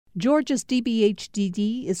Georgia's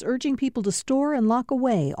DBHDD is urging people to store and lock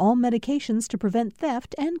away all medications to prevent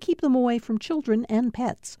theft and keep them away from children and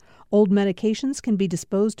pets. Old medications can be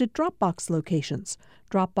disposed at Dropbox locations.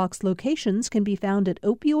 Dropbox locations can be found at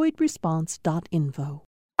opioidresponse.info.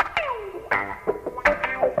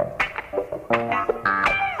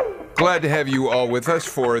 Glad to have you all with us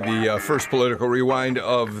for the first Political Rewind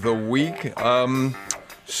of the week.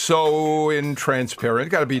 So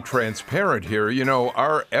got to be transparent here. You know,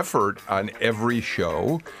 our effort on every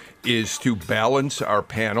show is to balance our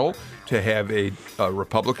panel to have a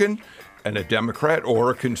Republican and a Democrat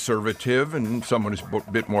or a conservative and someone who's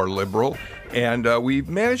a bit more liberal. And we've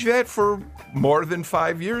managed that for more than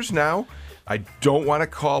 5 years now. I don't want to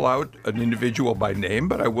call out an individual by name,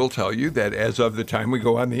 but I will tell you that as of the time we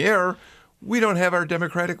go on the air, we don't have our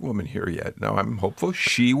Democratic woman here yet. Now, I'm hopeful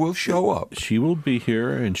she will show up. She will be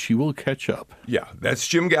here, and she will catch up. Yeah, that's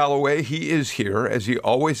Jim Galloway. He is here, as he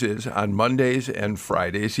always is, on Mondays and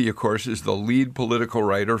Fridays. He, of course, is the lead political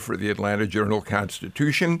writer for the Atlanta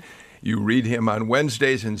Journal-Constitution. You read him on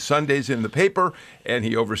Wednesdays and Sundays in the paper, and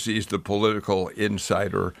he oversees the Political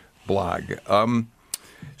Insider blog.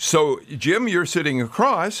 So, Jim, you're sitting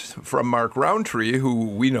across from Mark Roundtree, who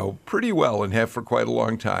we know pretty well and have for quite a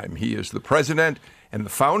long time. He is the president and the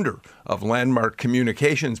founder of Landmark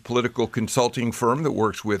Communications, political consulting firm that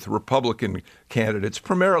works with Republican candidates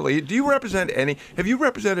primarily. Do you represent have you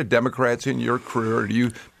represented Democrats in your career, or do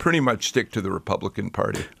you pretty much stick to the Republican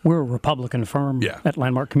Party? We're a Republican firm at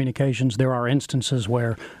Landmark Communications. There are instances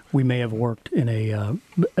where we may have worked in a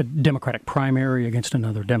Democratic primary against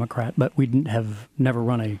another Democrat, but we have never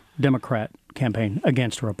run a Democrat campaign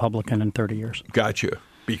against a Republican in 30 years. Gotcha.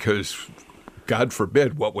 Because God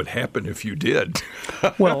forbid what would happen if you did.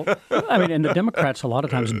 Well, I mean, and the Democrats a lot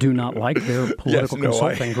of times do not like their political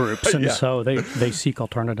consulting groups, and so they seek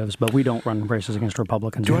alternatives, but we don't run races against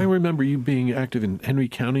Republicans. Do I remember you being active in Henry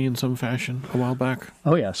County in some fashion a while back?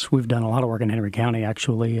 Oh, yes. We've done a lot of work in Henry County,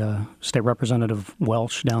 actually. State Representative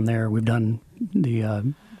Welch down there. We've done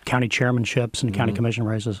the county chairmanships and county commission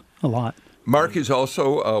races a lot. Mark is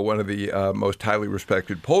also one of the most highly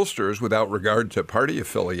respected pollsters without regard to party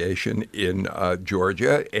affiliation in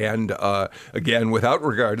Georgia. And again, without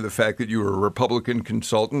regard to the fact that you are a Republican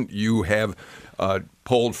consultant, you have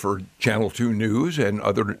polled for Channel 2 News and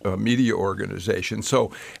other media organizations.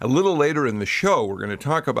 So a little later in the show, we're going to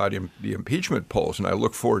talk about the impeachment polls, and I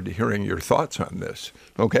look forward to hearing your thoughts on this.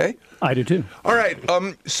 Okay? I do, too. All right.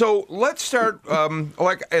 So let's start.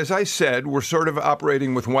 Like, as I said, we're sort of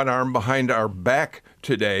operating with one arm behind our back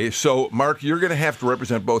today. So, Mark, you're going to have to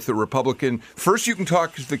represent both the Republican. First, you can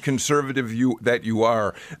talk as the conservative that you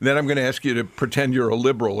are. Then I'm going to ask you to pretend you're a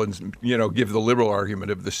liberal and, give the liberal argument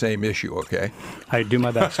of the same issue, okay? I do my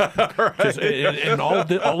best. Right. And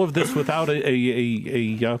all of this without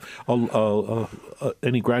any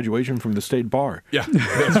graduation from the state bar. Yeah,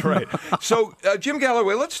 that's right. So, Jim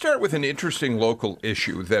Galloway, let's start with an interesting local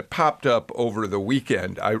issue that popped up over the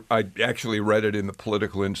weekend. I actually read it in the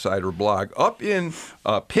Political Insider blog. Up in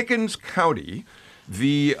Pickens County,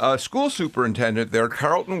 the school superintendent there,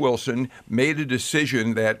 Carlton Wilson, made a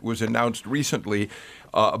decision that was announced recently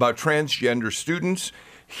about transgender students.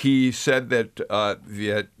 He said that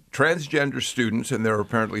the transgender students, and there are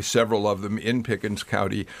apparently several of them in Pickens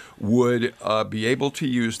County, would be able to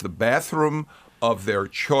use the bathroom of their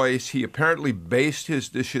choice. He apparently based his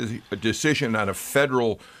decision on a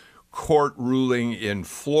federal court ruling in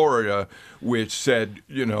Florida, which said,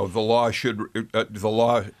 the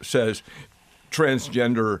law says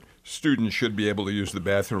transgender students should be able to use the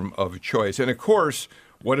bathroom of choice. And of course,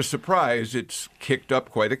 what a surprise, it's kicked up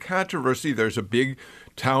quite a controversy. There's a big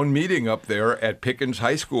town meeting up there at Pickens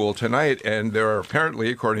High School tonight, and there are apparently,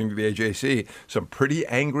 according to the AJC, some pretty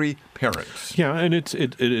angry parents. Yeah, and it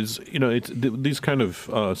is these kind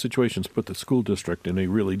of situations put the school district in a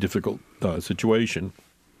really difficult situation.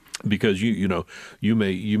 Because you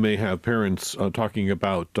may have parents talking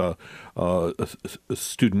about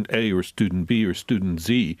student A or student B or student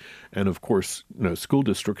Z, and of course, school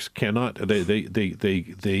districts cannot.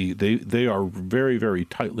 They are very, very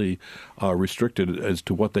tightly restricted as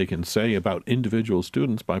to what they can say about individual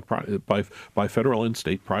students by federal and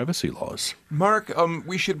state privacy laws. Mark,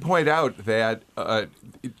 we should point out that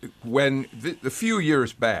when a few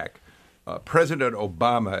years back, President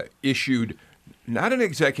Obama issued not an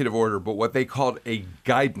executive order, but what they called a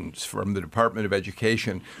guidance from the Department of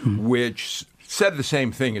Education, which said the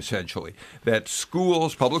same thing, essentially, that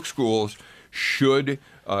public schools, should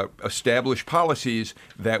establish policies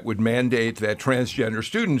that would mandate that transgender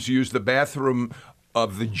students use the bathroom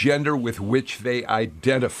of the gender with which they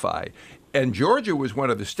identify. And Georgia was one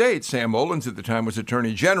of the states, Sam Olens at the time was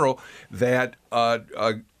Attorney General, that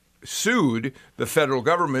sued the federal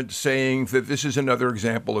government, saying that this is another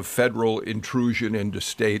example of federal intrusion into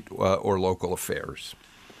state or local affairs.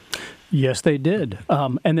 Yes, they did.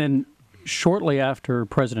 And then shortly after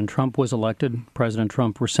President Trump was elected, President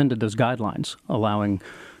Trump rescinded those guidelines, allowing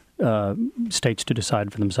states to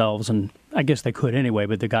decide for themselves. And I guess they could anyway,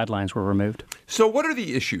 but the guidelines were removed. So what are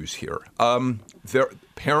the issues here? There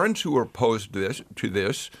parents who are opposed to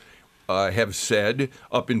this have said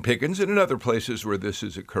up in Pickens and in other places where this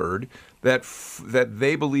has occurred that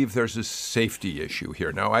they believe there's a safety issue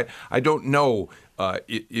here. Now, I don't know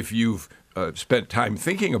if you've spent time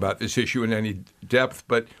thinking about this issue in any depth,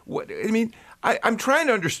 but I'm trying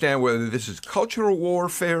to understand whether this is cultural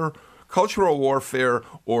warfare,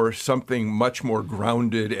 or something much more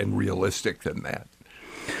grounded and realistic than that.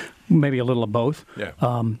 Maybe a little of both.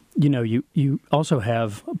 Yeah. You also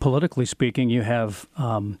have, politically speaking, you have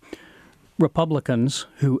Republicans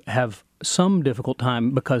who have some difficult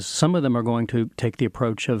time because some of them are going to take the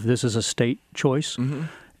approach of this is a state choice. Mm-hmm.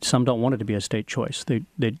 Some don't want it to be a state choice. They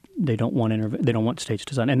don't want they don't want states to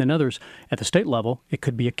design. And then others at the state level, it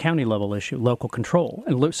could be a county level issue, local control.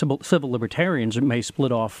 And civil libertarians may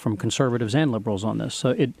split off from conservatives and liberals on this. So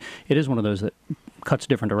it is one of those that cuts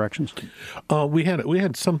different directions. We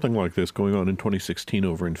had something like this going on in 2016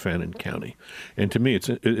 over in Fannin County, and to me,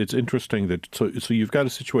 it's interesting that so you've got a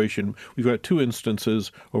situation. We've got two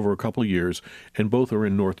instances over a couple of years, and both are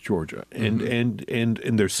in North Georgia, and mm-hmm.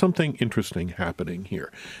 and there's something interesting happening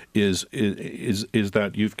here. Is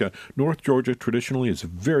that you've got North Georgia traditionally is a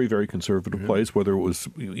very, very conservative mm-hmm. place, whether it was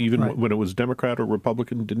even right. when it was Democrat or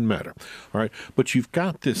Republican, didn't matter. All right, but you've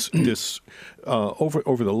got this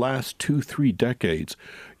over the last 2-3 decades.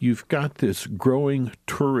 You've got this growing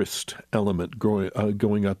tourist element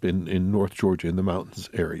going up in North Georgia in the mountains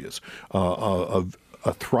areas of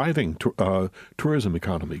a thriving tourism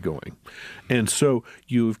economy going. And so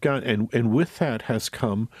you've got, and with that has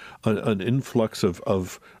come an influx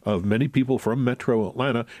of many people from metro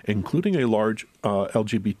Atlanta, including a large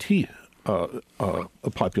LGBT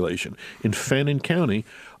population. In Fannin County,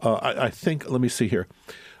 I think, let me see here,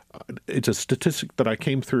 it's a statistic that I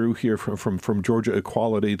came through here from Georgia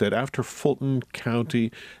Equality that after Fulton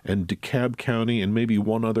County and DeKalb County and maybe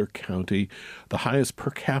one other county, the highest per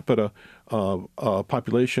capita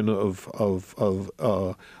population of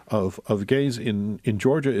gays in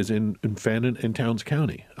Georgia is in Fannin and Towns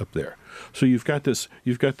County up there. So you've got this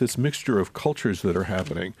mixture of cultures that are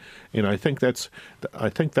happening, and I think that's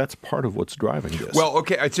part of what's driving this. Well,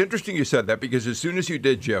 okay, it's interesting you said that because as soon as you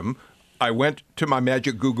did, Jim, I went to my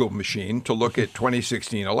magic Google machine to look at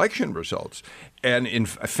 2016 election results. And in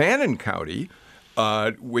Fannin County,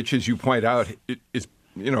 which, as you point out, is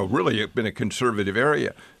really been a conservative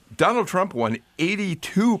area, Donald Trump won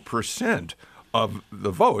 82% of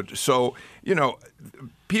the vote. So,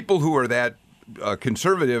 people who are that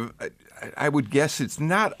conservative, I would guess it's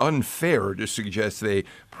not unfair to suggest they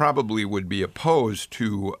probably would be opposed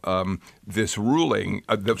to this ruling,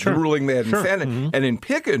 the sure. ruling they had in sure. Fannin. Mm-hmm. And in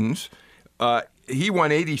Pickens, he won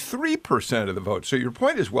 83% of the vote. So your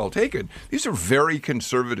point is well taken. These are very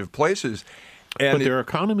conservative places. But their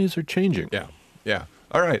economies are changing. Yeah.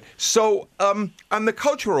 All right. So on the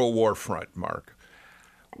cultural war front, Mark,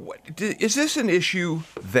 is this an issue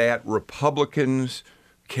that Republicans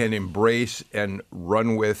can embrace and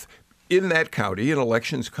run with in that county in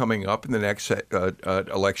elections coming up, in the next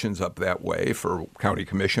elections up that way for county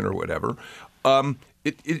commission or whatever?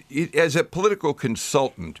 As a political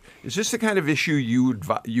consultant, is this the kind of issue you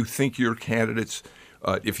think your candidates,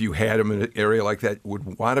 if you had them in an area like that,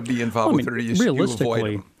 would want to be involved with, or do you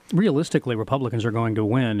avoid them? Realistically, Republicans are going to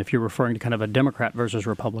win if you're referring to kind of a Democrat versus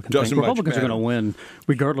Republican thing. Republicans are going to win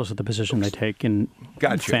regardless of the position they take in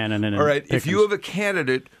Fannin and in All right, Pickens. If you have a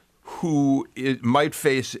candidate who might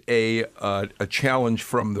face a challenge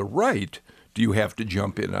from the right, do you have to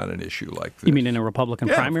jump in on an issue like this? You mean in a Republican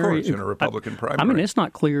primary? Of course, in a Republican primary. I mean, it's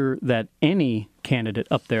not clear that any candidate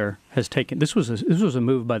up there has taken. This was a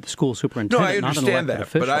move by the school superintendent. No, I understand not an that,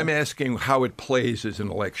 official. but I'm asking how it plays as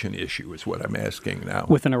an election issue. Is what I'm asking now.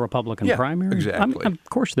 Within a Republican primary, exactly. Of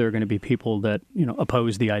course, there are going to be people that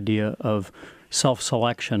oppose the idea of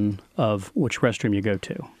self-selection of which restroom you go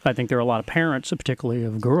to. I think there are a lot of parents, particularly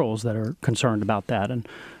of girls, that are concerned about that, and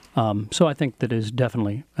so I think that is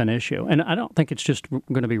definitely an issue. And I don't think it's just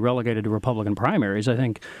going to be relegated to Republican primaries. I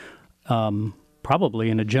think probably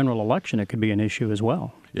in a general election it could be an issue as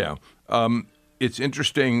well. Yeah. It's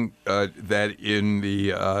interesting that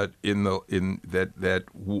that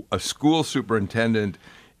a school superintendent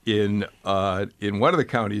in one of the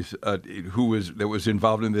counties that was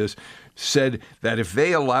involved in this said that if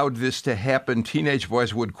they allowed this to happen, teenage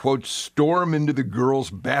boys would, quote, storm into the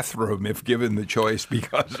girls' bathroom if given the choice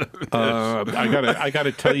because of this. I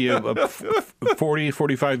gotta tell you,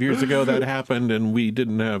 45 years ago that happened, and we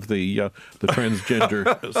didn't have the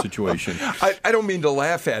transgender situation. I don't mean to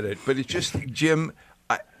laugh at it, but it's just, Jim,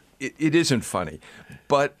 it isn't funny.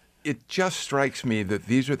 But it just strikes me that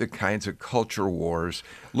these are the kinds of culture wars.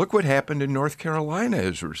 Look what happened in North Carolina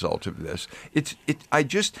as a result of this.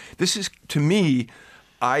 This is, to me,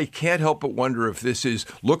 I can't help but wonder if this is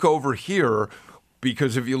look over here,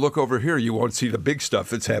 because if you look over here, you won't see the big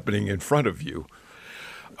stuff that's happening in front of you.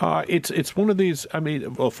 It's one of these. I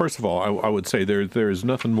mean, well, first of all, I would say there is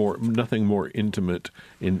nothing more intimate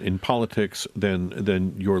in politics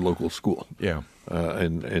than your local school. Yeah.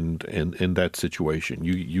 And in that situation,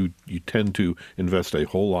 you tend to invest a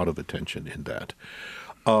whole lot of attention in that,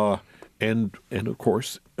 and of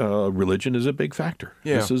course, religion is a big factor.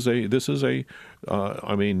 Yeah. This is a.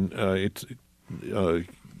 I mean, it's.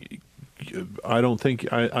 I don't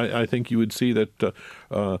think I think you would see that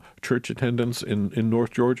church attendance in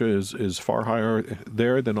North Georgia is far higher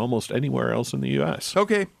there than almost anywhere else in the U.S.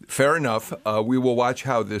 Okay, fair enough. We will watch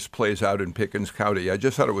how this plays out in Pickens County. I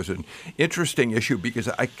just thought it was an interesting issue because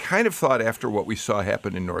I kind of thought after what we saw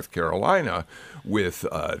happen in North Carolina with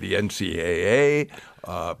the NCAA,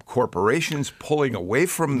 corporations pulling away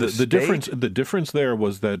from the state. The difference there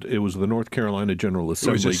was that it was the North Carolina General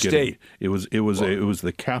Assembly. It was a state. It was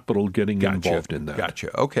the capital getting involved in that.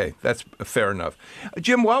 Gotcha. Okay, that's fair enough.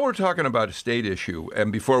 Jim, while we're talking about a state issue,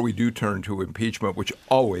 and before we do turn to impeachment, which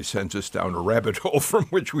always sends us down a rabbit hole from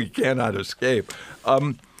which we cannot escape,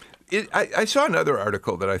 I saw another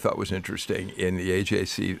article that I thought was interesting in the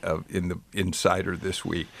AJC, in the Insider this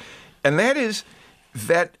week, and that is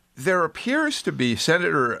that there appears to be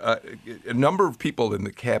a number of people in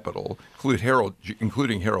the Capitol,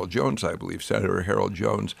 including Harold Jones, I believe, Senator Harold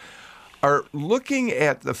Jones, are looking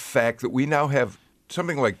at the fact that we now have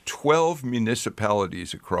something like 12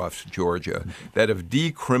 municipalities across Georgia that have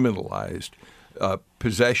decriminalized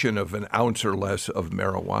possession of an ounce or less of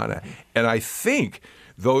marijuana. And I think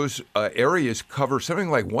those areas cover something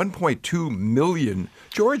like 1.2 million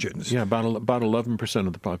Georgians. Yeah, about 11%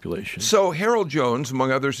 of the population. So Harold Jones,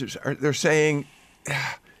 among others, they're saying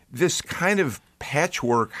this kind of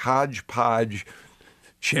patchwork, hodgepodge,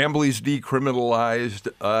 Chambly's decriminalized,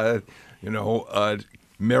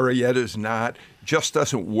 Marietta's not, just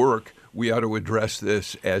doesn't work. We ought to address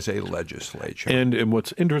this as a legislature. And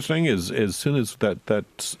what's interesting is, as soon as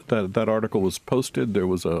that article was posted, there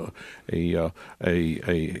was a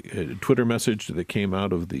Twitter message that came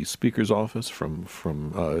out of the Speaker's office from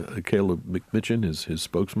Caleb McMitchin, his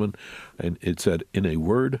spokesman, and it said, in a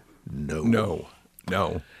word, no.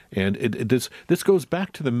 No. And this goes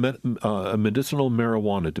back to the medicinal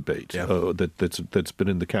marijuana debate that's been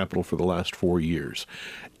in the Capitol for the last 4 years,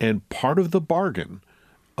 and part of the bargain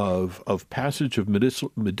of passage of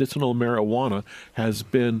medicinal marijuana has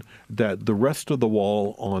been that the rest of the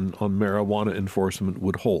wall on marijuana enforcement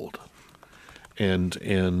would hold. And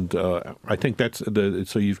I think that's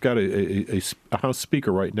so you've got a House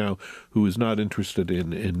Speaker right now who is not interested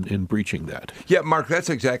in breaching that. Yeah, Mark, that's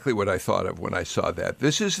exactly what I thought of when I saw that.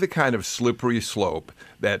 This is the kind of slippery slope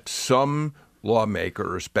that some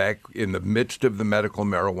lawmakers back in the midst of the medical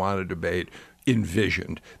marijuana debate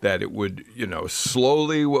envisioned, that it would,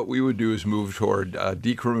 slowly what we would do is move toward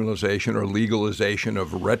decriminalization or legalization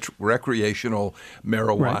of recreational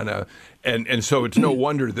marijuana. Right. And so it's no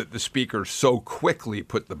wonder that the Speaker so quickly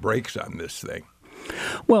put the brakes on this thing.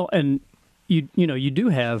 Well, and you do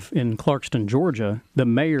have in Clarkston, Georgia, the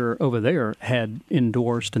mayor over there had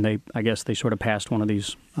endorsed, and I guess they sort of passed one of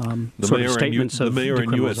these sort of statements of the mayor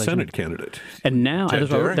and U.S. Senate candidate. And now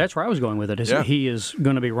that's where I was going with it. He is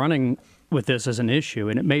going to be running with this as an issue,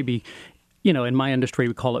 and it may be, in my industry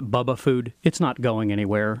we call it Bubba food. It's not going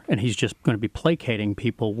anywhere, and he's just going to be placating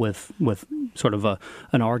people with sort of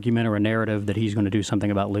an argument or a narrative that he's going to do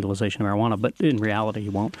something about legalization of marijuana, but in reality he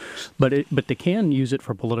won't. But they can use it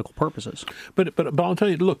for political purposes. But I'll tell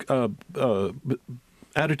you, look,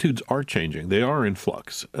 attitudes are changing. They are in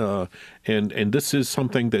flux, and this is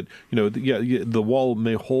something that the wall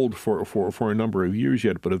may hold for a number of years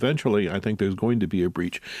yet, but eventually I think there's going to be a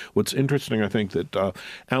breach. What's interesting, I think, that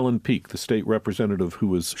Alan Peake, the state representative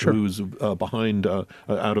who's behind out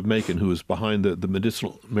of Macon, who was behind the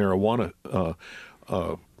medicinal marijuana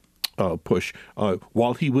push.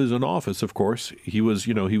 While he was in office, of course, he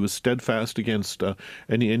was steadfast against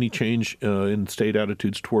any change in state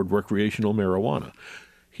attitudes toward recreational marijuana.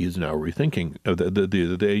 he is now rethinking the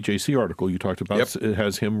AJC article you talked about. Yep. It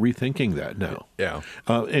has him rethinking that now. Yeah.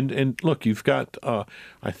 And look, you've got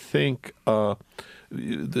I think.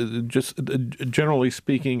 Generally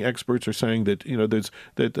speaking, experts are saying that there's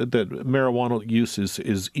that marijuana use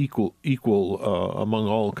is equal among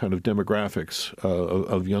all kind of demographics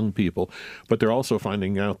of young people, but they're also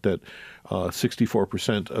finding out that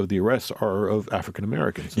 64% of the arrests are of African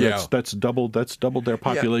Americans. Yeah. That's doubled their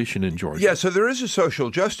population in Georgia. Yeah, so there is a social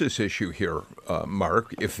justice issue here,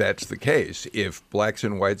 Mark, if that's the case. If blacks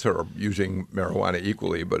and whites are using marijuana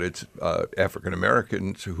equally, but it's African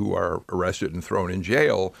Americans who are arrested and thrown in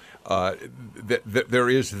jail, there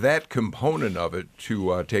is that component of it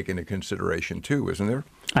to take into consideration too, isn't there?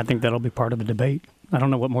 I think that'll be part of the debate. I don't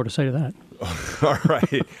know what more to say to that. All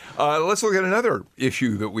right. Let's look at another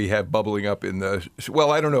issue that we have bubbling up in the.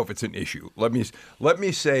 Well, I don't know if it's an issue. Let me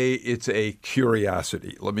say it's a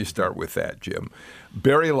curiosity. Let me start with that, Jim.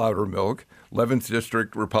 Barry Loudermilk, 11th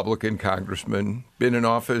District Republican congressman, been in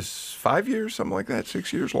office 5 years, something like that,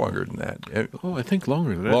 6 years, longer than that. Oh, I think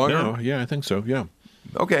longer than that. Longer? No, yeah, I think so. Yeah.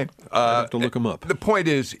 Okay. I have to look him up. The point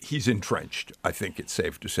is, he's entrenched, I think it's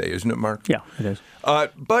safe to say, isn't it, Mark? Yeah, it is.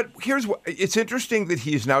 But here's what it's interesting that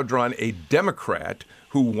he's now drawn a Democrat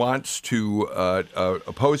who wants to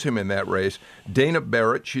oppose him in that race. Dana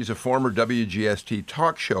Barrett, she's a former WGST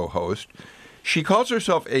talk show host. She calls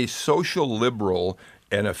herself a social liberal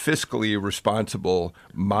and a fiscally responsible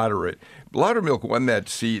moderate. Loudermilk won that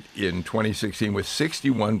seat in 2016 with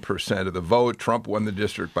 61% of the vote. Trump won the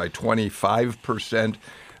district by 25%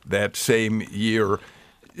 that same year.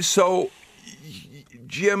 So,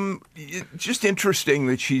 Jim, just interesting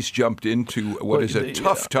that she's jumped into what is a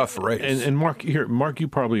tough race. And Mark, you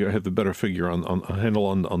probably have the better figure on a handle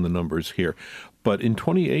on the numbers here. But in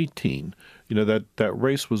 2018, that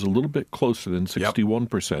race was a little bit closer than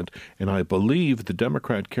 61%, and I believe the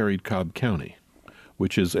Democrat carried Cobb County,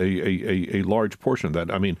 which is a large portion of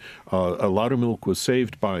that. I mean, Loudermilk was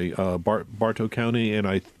saved by Bartow County, and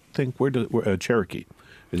I think Cherokee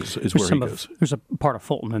is where he goes. There's a part of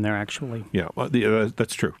Fulton in there, actually. Yeah,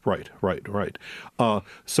 that's true. Right.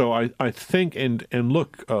 So I think, and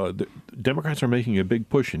look, the Democrats are making a big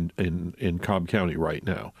push in Cobb County right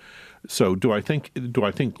now. So do I think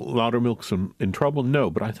Loudermilk's in trouble? No,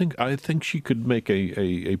 but I think she could make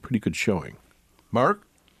a pretty good showing. Mark?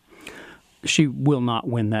 She will not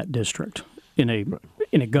win that district in a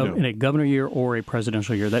governor year or a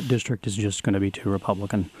presidential year. That district is just going to be too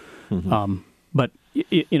Republican. Mm-hmm. But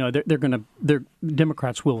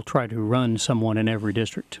Democrats will try to run someone in every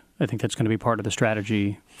district. I think that's going to be part of the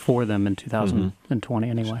strategy for them in 2020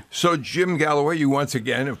 anyway. So, Jim Galloway, you once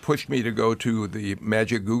again have pushed me to go to the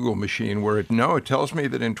magic Google machine where it tells me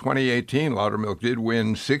that in 2018, Loudermilk did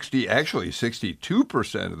win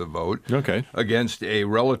 62% of the vote against a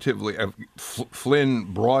relatively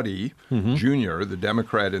Flynn Braudy Jr., the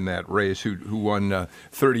Democrat in that race, who won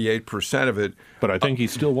 38% of it. But I think he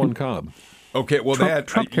still won Cobb. Okay, well,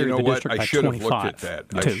 Trump carried the district by 25. Looked at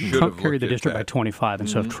that. Trump carried the district by 25, and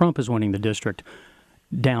so if Trump is winning the district,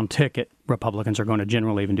 down ticket, Republicans are going to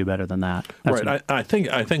generally even do better than that. Right. I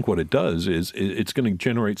think what it does is it's going to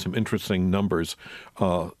generate some interesting numbers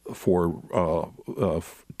to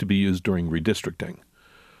be used during redistricting.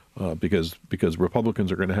 Because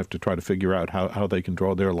Republicans are going to have to try to figure out how they can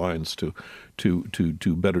draw their lines to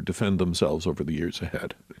better defend themselves over the years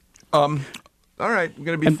ahead. All right,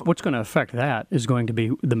 what's going to affect that is going to be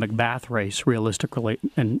the McBath race, realistically,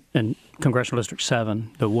 in Congressional District 7,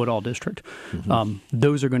 the Woodall district. Mm-hmm.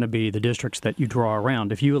 Those are going to be the districts that you draw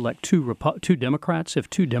around. If you elect two Democrats, if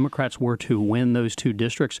two Democrats were to win those two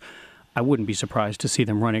districts, I wouldn't be surprised to see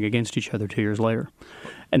them running against each other 2 years later,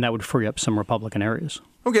 and that would free up some Republican areas.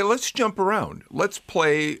 Okay, let's jump around. Let's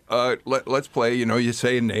play. Let's play. You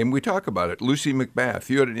say a name, we talk about it. Lucy McBath.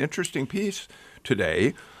 You had an interesting piece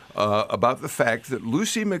today about the fact that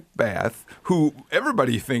Lucy McBath, who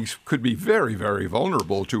everybody thinks could be very, very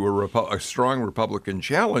vulnerable to a strong Republican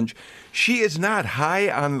challenge, she is not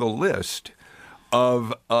high on the list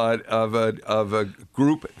of a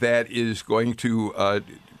group that is going to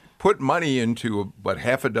put money into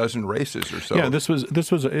half a dozen races or so. Yeah, this was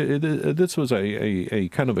a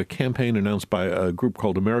kind of a campaign announced by a group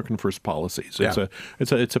called American First Policies.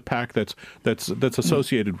 It's a PAC that's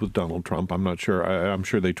associated with Donald Trump. I'm not sure. I'm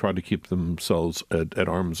sure they try to keep themselves at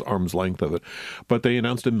arm's length of it, but they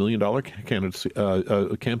announced $1 million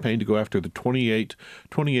campaign to go after the 28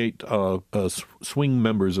 swing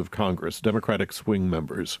members of Congress, Democratic swing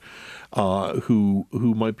members,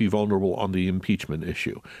 who might be vulnerable on the impeachment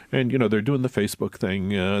issue. And they're doing the Facebook thing.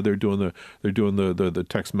 They're doing the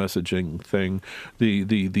text messaging thing. The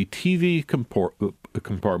TV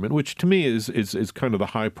compartment, which to me is kind of the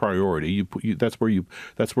high priority. That's where your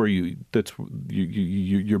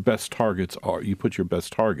best targets are. You put your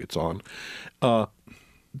best targets on.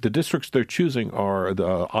 The districts they're choosing are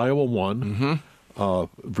the Iowa 1,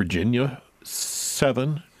 Virginia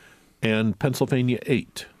 7, and Pennsylvania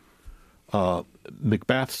 8.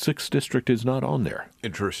 McBath's 6th district is not on there.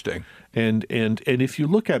 Interesting. And if you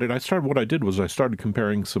look at it, I started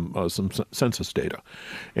comparing some census data,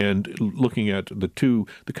 and looking at the two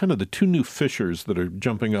new fissures that are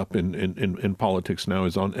jumping up in politics now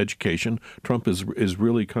is on education. Trump is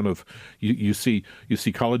really kind of you see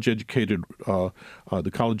college educated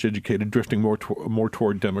the college educated drifting more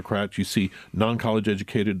toward Democrats. You see non-college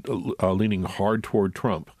educated leaning hard toward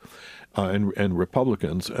Trump. And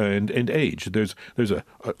Republicans and age. There's a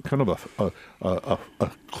kind of a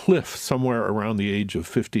cliff somewhere around the age of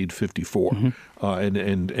 50 to 54, the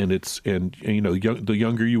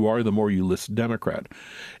younger you are, the more you list Democrat.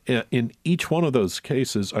 In each one of those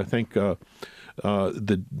cases, I think the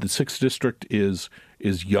 6th district is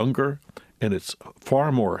younger, and it's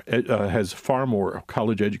has far more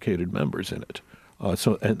college educated members in it.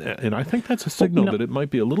 And I think that's a signal that it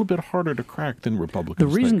might be a little bit harder to crack than Republicans The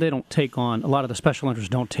reason think. they don't take on, a lot of the special interests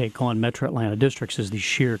don't take on Metro Atlanta districts is the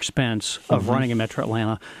sheer expense of running in Metro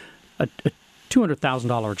Atlanta. A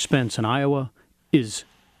 $200,000 expense in Iowa is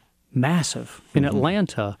massive. In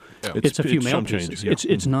Atlanta, it's a few mail pieces. Yeah.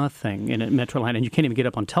 It's nothing in Metro Atlanta, and you can't even get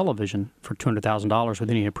up on television for $200,000 with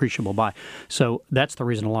any appreciable buy. So that's the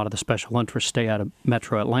reason a lot of the special interests stay out of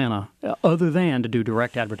Metro Atlanta, other than to do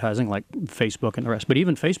direct advertising like Facebook and the rest. But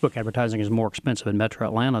even Facebook advertising is more expensive in Metro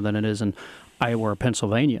Atlanta than it is in Iowa or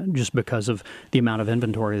Pennsylvania, just because of the amount of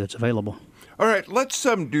inventory that's available. All right, let's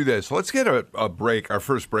do this. Let's get a break, our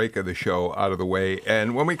first break of the show, out of the way.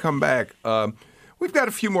 And when we come back, we've got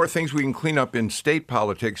a few more things we can clean up in state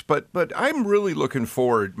politics, but I'm really looking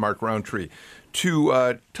forward, Mark Roundtree,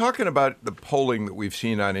 to talking about the polling that we've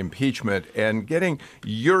seen on impeachment and getting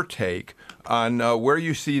your take on where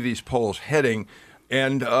you see these polls heading.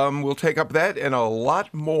 And we'll take up that and a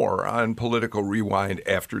lot more on Political Rewind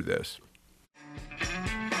after this.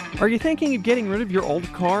 Are you thinking of getting rid of your old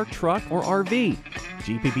car, truck, or RV?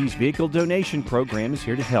 GPB's Vehicle Donation Program is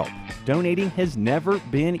here to help. Donating has never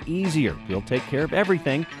been easier. We'll take care of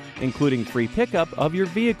everything, including free pickup of your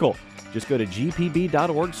vehicle. Just go to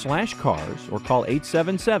gpb.org/cars or call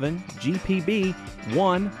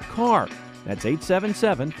 877-GPB-1-CAR. That's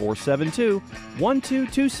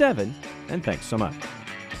 877-472-1227. And thanks so much.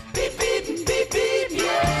 Beep, beep, beep, beep,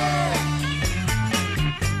 yeah!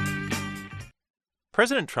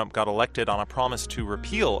 President Trump got elected on a promise to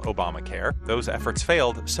repeal Obamacare. Those efforts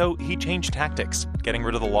failed, so he changed tactics, getting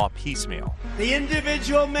rid of the law piecemeal. The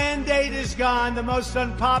individual mandate is gone, the most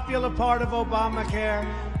unpopular part of Obamacare,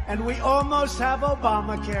 and we almost have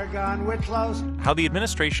Obamacare gone. We're close. How the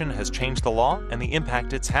administration has changed the law and the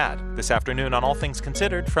impact it's had. This afternoon on All Things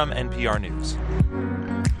Considered from NPR News.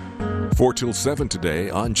 4 till 7 today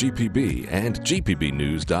on GPB and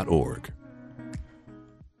gpbnews.org.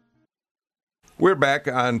 We're back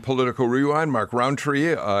on Political Rewind. Mark Roundtree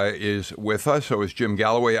is with us. So is Jim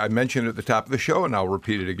Galloway. I mentioned at the top of the show, and I'll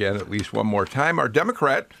repeat it again at least one more time. Our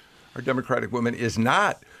Democratic woman is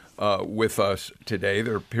not with us today.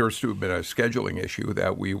 There appears to have been a scheduling issue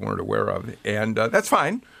that we weren't aware of, and that's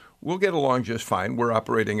fine. We'll get along just fine. We're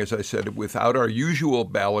operating, as I said, without our usual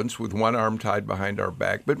balance, with one arm tied behind our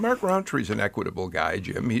back. But Mark Roundtree's an equitable guy,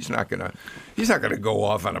 Jim. He's not gonna go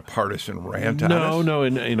off on a partisan rant on us. No,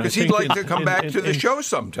 because he'd like to come back to the show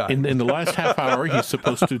sometime. In the last half hour, he's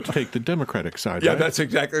supposed to take the Democratic side. Yeah, right? That's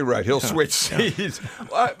exactly right. He'll switch seats.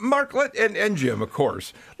 Mark, and Jim, of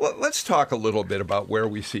course. Let's talk a little bit about where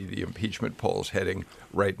we see the impeachment polls heading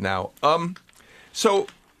right now. So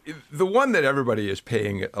the one that everybody is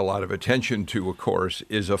paying a lot of attention to, of course,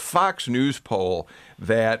 is a Fox News poll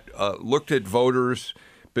that looked at voters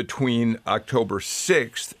between October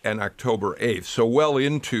 6th and October 8th, so well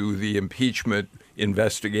into the impeachment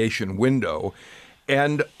investigation window.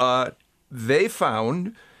 And they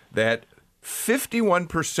found that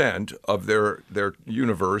 51% of their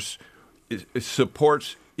universe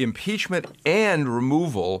supports impeachment and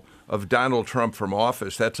removal of Donald Trump from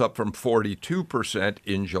office. That's up from 42%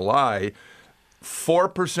 in July.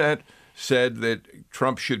 4% said that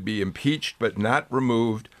Trump should be impeached but not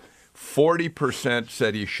removed. 40%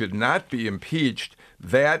 said he should not be impeached.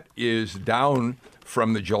 That is down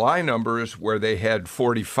from the July numbers, where they had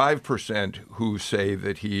 45% who say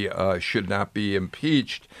that he should not be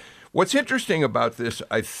impeached. What's interesting about this,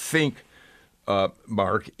 I think,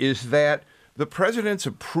 Mark, is that the president's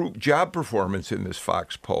job performance in this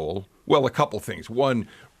Fox poll, well, a couple things. One,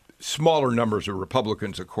 smaller numbers of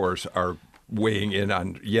Republicans, of course, are weighing in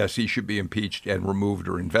on, yes, he should be impeached and removed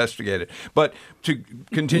or investigated. But to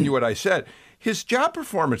continue what I said, his job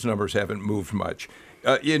performance numbers haven't moved much.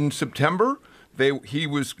 In September, he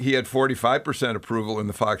had 45% approval in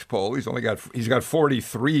the Fox poll. He's got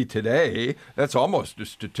 43 today. That's almost a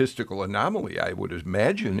statistical anomaly, I would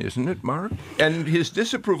imagine, isn't it, Mark? And his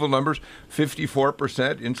disapproval numbers,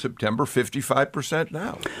 54% in September, 55%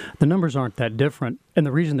 now. The numbers aren't that different, and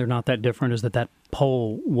the reason they're not that different is that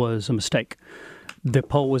poll was a mistake. The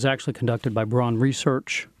poll was actually conducted by Braun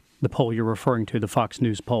Research, the poll you're referring to, the Fox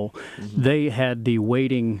News poll. Mm-hmm. They had the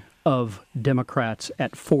weighting of Democrats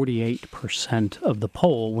at 48% of the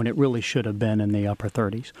poll when it really should have been in the upper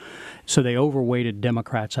 30s. So they overweighted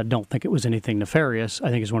Democrats. I don't think it was anything nefarious.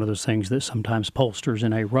 I think it's one of those things that sometimes pollsters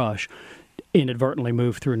in a rush inadvertently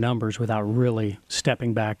move through numbers without really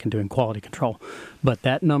stepping back and doing quality control. But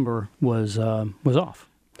that number was off.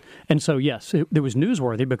 And so, yes, it was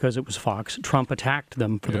newsworthy because it was Fox. Trump attacked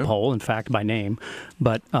them for the poll, in fact, by name.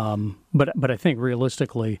 But I think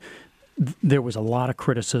realistically, there was a lot of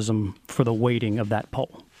criticism for the weighting of that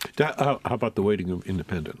poll. How about the weighting of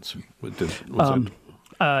independents? Let's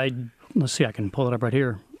see, I can pull it up right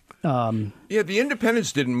here. The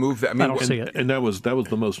independents didn't move that. I don't see it. And that was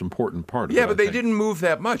the most important part of it. Yeah, but they didn't move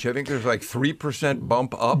that much. I think there's like 3%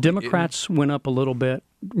 bump up. Democrats went up a little bit.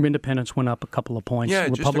 Independents went up a couple of points. Yeah,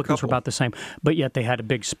 Republicans were about the same. But yet they had a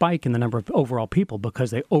big spike in the number of overall people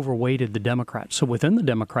because they overweighted the Democrats. So within the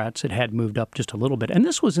Democrats, it had moved up just a little bit. And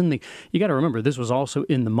this was you got to remember, this was also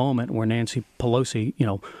in the moment where Nancy Pelosi,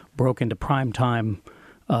 broke into primetime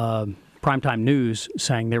news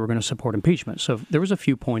saying they were going to support impeachment. So there was a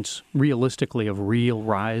few points realistically of real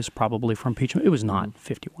rise probably for impeachment. It was not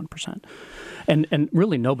 51%. And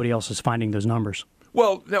really nobody else is finding those numbers.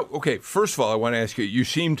 Well, no, okay. First of all, I want to ask you, you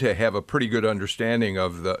seem to have a pretty good understanding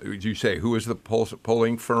of did you say, who is the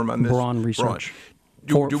polling firm on this? Braun Research.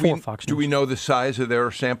 Do we know the size of their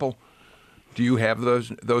sample? Do you have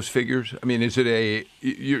those figures? I mean, is it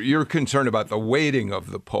you're concerned about the weighting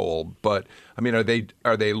of the poll, but I mean, are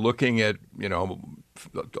they looking at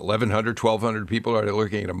 1,100, 1,200 people? Are they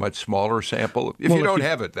looking at a much smaller sample? If you don't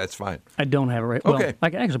have it, that's fine. I don't have it right. Okay. Well, I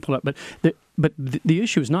can actually pull it up, but the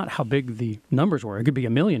issue is not how big the numbers were. It could be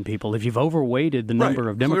 1 million people if you've overweighted the number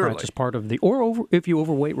of Democrats as part of if you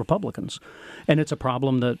overweight Republicans, and it's a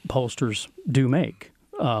problem that pollsters do make.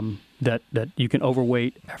 That you can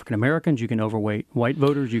overweight African Americans, you can overweight white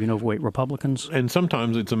voters, you can overweight Republicans, and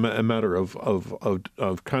sometimes it's a matter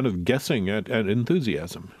of kind of guessing at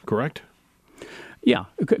enthusiasm. Correct? Yeah,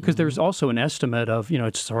 because there's also an estimate of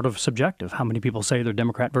it's sort of subjective. How many people say they're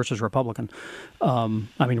Democrat versus Republican? I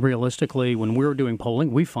mean, realistically, when we're doing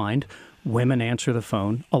polling, we find women answer the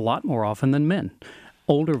phone a lot more often than men.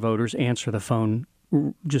 Older voters answer the phone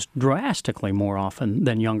just drastically more often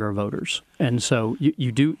than younger voters, and so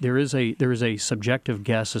there is a subjective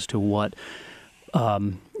guess as to what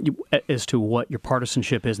your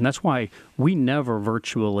partisanship is, and that's why we never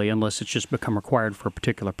virtually, unless it's just become required for a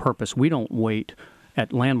particular purpose, we don't weight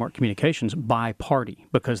at Landmark Communications by party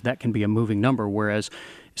because that can be a moving number, whereas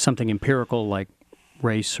something empirical like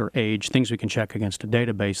race or age, things we can check against a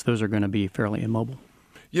database, those are going to be fairly immobile.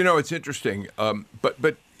 It's interesting,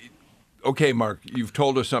 but. Okay, Mark, you've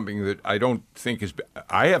told us something that I don't think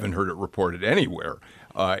I haven't heard it reported anywhere.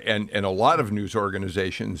 And a lot of news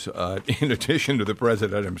organizations, in addition to the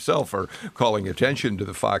president himself, are calling attention to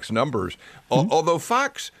the Fox numbers. Mm-hmm. Although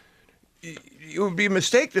Fox, it would be a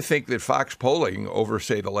mistake to think that Fox polling over,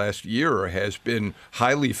 say, the last year has been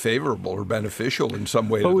highly favorable or beneficial in some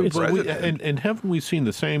way to the president. And haven't we seen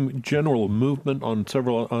the same general movement on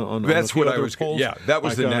several on That's what I was. Polls? Yeah, that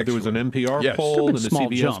was the next. There was an NPR poll there and a small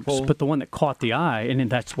CBS jumps, poll, but the one that caught the eye, and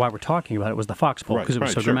that's why we're talking about it, was the Fox poll because it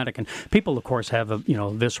was so dramatic. And people, of course, have a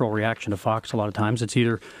visceral reaction to Fox. A lot of times, it's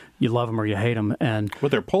either you love them or you hate them.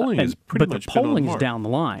 But their polling is pretty much. But the polling is down the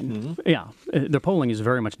line. Mm-hmm. Yeah, their polling is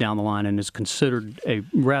very much down the line and is considered a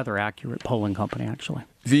rather accurate polling company, actually.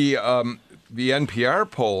 The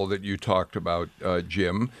NPR poll that you talked about,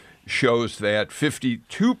 Jim, shows that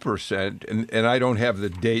 52%, and I don't have the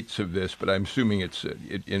dates of this, but I'm assuming it's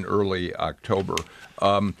in early October.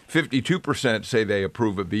 52% say they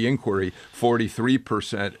approve of the inquiry,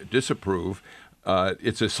 43% disapprove.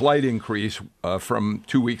 It's a slight increase from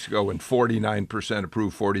 2 weeks ago when 49%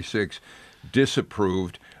 approved, 46%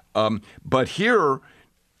 disapproved. But here,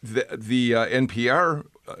 the NPR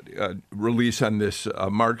release on this,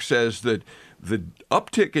 Mark, says that the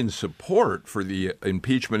uptick in support for the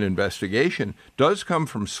impeachment investigation does come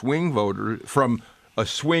from swing voters, from a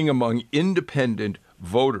swing among independent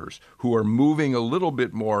voters who are moving a little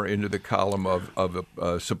bit more into the column of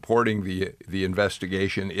supporting the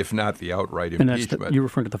investigation, if not the outright impeachment. And you're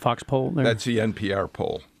referring to the Fox poll there? That's the NPR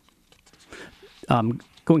poll.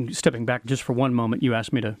 Stepping back just for one moment, you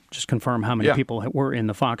asked me to just confirm how many people were in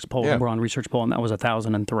the Fox poll, the Braun Research poll, and that was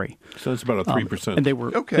 1,003. So it's about a 3%. And they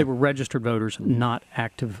were registered voters, not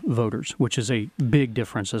active voters, which is a big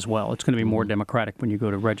difference as well. It's going to be more democratic when you go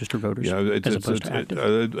to registered voters as opposed to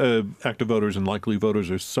active. Active voters and likely voters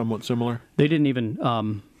are somewhat similar. They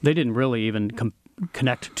didn't really even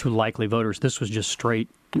connect to likely voters. This was just straight.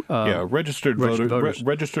 Registered voters.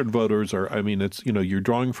 Registered voters are. I mean, it's you're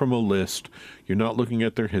drawing from a list. You're not looking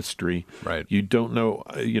at their history. Right. You don't know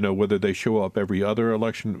whether they show up every other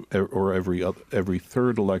election or every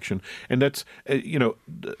third election, and that's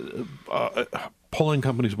polling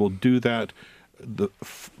companies will do that.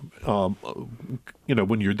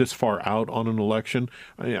 When you're this far out on an election,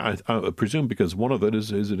 I presume because one of it is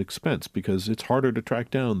an expense, because it's harder to track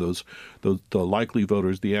down the likely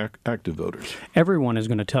voters, the active voters. Everyone is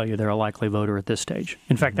going to tell you they're a likely voter at this stage.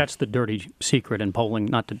 In fact, that's the dirty secret in polling.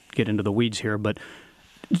 Not to get into the weeds here, but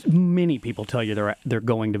many people tell you they're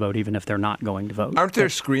going to vote even if they're not going to vote. Aren't there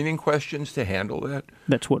screening questions to handle that?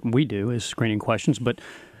 That's what we do, is screening questions, but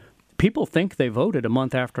people think they voted a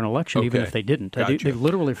month after an election, even if they didn't. Gotcha. They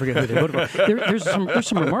literally forget who they voted for. There's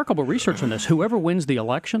some remarkable research on this. Whoever wins the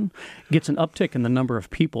election gets an uptick in the number of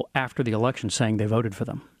people after the election saying they voted for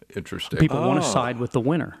them. Interesting. People want to side with the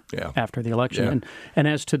winner after the election. Yeah. And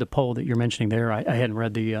as to the poll that you're mentioning there, I hadn't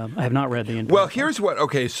read I have not read the NPR. Well, here's what.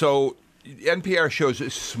 Okay, so NPR shows a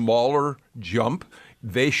smaller jump.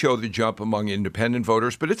 They show the jump among independent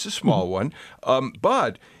voters, but it's a small one.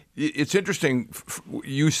 But it's interesting.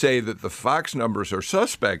 You say that the Fox numbers are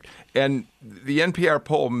suspect, and the NPR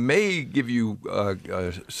poll may give you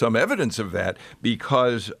some evidence of that,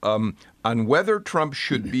 because on whether Trump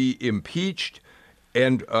should be impeached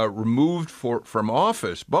and removed from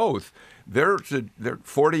office, both, they're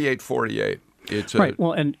 48-48. It's right.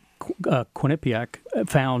 Well, and Quinnipiac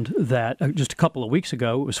found that just a couple of weeks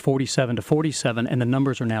ago it was 47-47, and the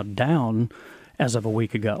numbers are now down as of a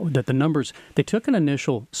week ago. That the numbers, they took an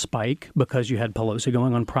initial spike because you had Pelosi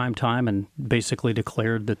going on prime time and basically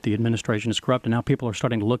declared that the administration is corrupt, and now people are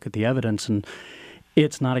starting to look at the evidence, and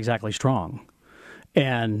it's not exactly strong.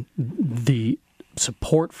 And the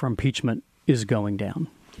support for impeachment is going down.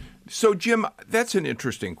 So, Jim, that's an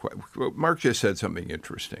interesting question. Mark just said something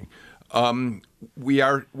interesting. We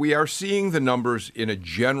are seeing the numbers in a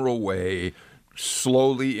general way,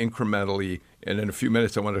 slowly, incrementally, and in a few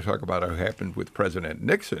minutes I want to talk about what happened with President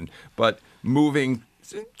Nixon, but moving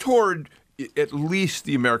toward at least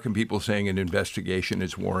the American people saying an investigation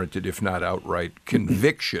is warranted, if not outright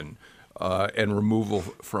conviction and removal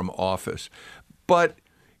from office. But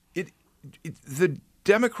the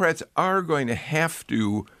Democrats are going to have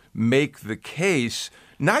to make the case,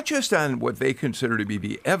 not just on what they consider to be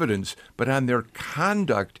the evidence, but on their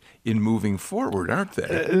conduct in moving forward, aren't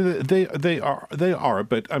they? They are.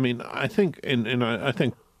 But I mean, I think, and I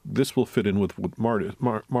think this will fit in with what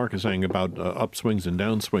Mark is saying about upswings and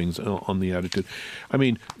downswings on the attitude. I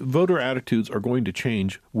mean, voter attitudes are going to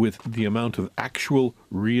change with the amount of actual,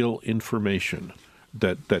 real information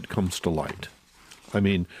that comes to light. I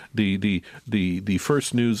mean, the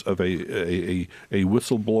first news of a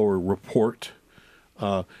whistleblower report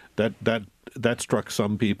that struck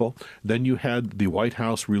some people. Then you had the White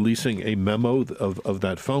House releasing a memo of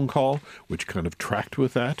that phone call, which kind of tracked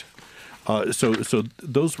with that. So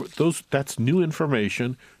those that's new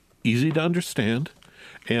information, easy to understand,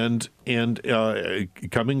 and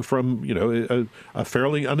coming from a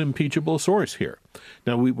fairly unimpeachable source here.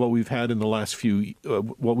 Now, what we've had in the last few,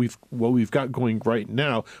 what we've got going right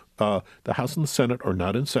now, the House and the Senate are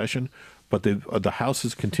not in session, but the House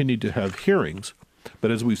has continued to have hearings.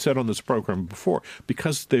 But as we've said on this program before,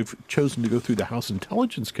 because they've chosen to go through the House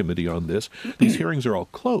Intelligence Committee on this, these hearings are all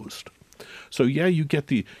closed. So you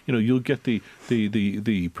get you'll get the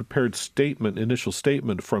prepared statement, initial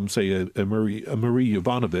statement from, say, a Marie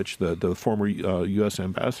Yovanovitch, the former U.S.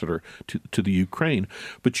 ambassador to the Ukraine,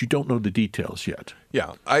 but you don't know the details yet.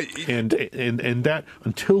 Yeah, and that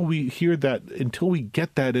until we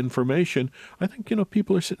get that information, I think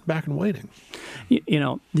people are sitting back and waiting.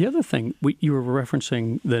 The other thing you were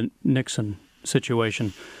referencing the Nixon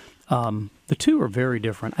situation. The two are very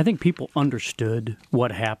different. I think people understood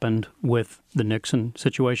what happened with the Nixon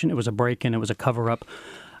situation. It was a break-in. It was a cover-up.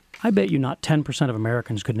 I bet you not 10% of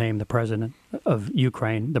Americans could name the president of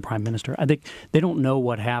Ukraine, the prime minister. I think they don't know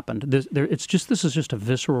what happened. This is just a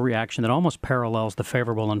visceral reaction that almost parallels the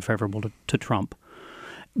favorable and unfavorable to Trump.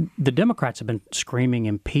 the Democrats have been screaming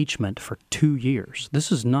impeachment for 2 years.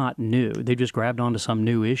 This is not new. They just grabbed onto some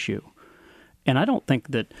new issue. And I don't think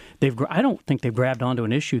they've grabbed onto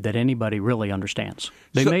an issue that anybody really understands.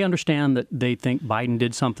 They may understand that they think Biden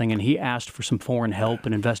did something and he asked for some foreign help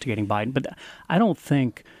in investigating Biden, but I don't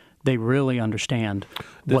think they really understand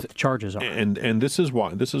what the charges are. And this is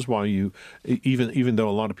why you, even though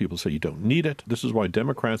a lot of people say you don't need it, this is why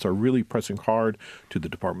Democrats are really pressing hard to the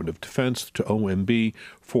Department of Defense, to OMB,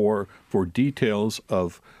 for details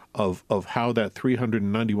of how that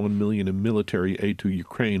 $391 million in military aid to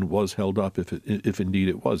Ukraine was held up, if indeed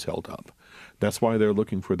it was held up. That's why they're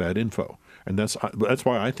looking for that info, and that's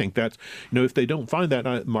why I think that's, if they don't find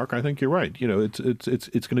that, Mark, I think you're right.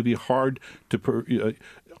 It's going to be hard to.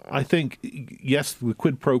 I think yes, the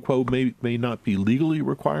quid pro quo may not be legally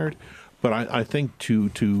required, but I think to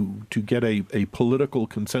get a political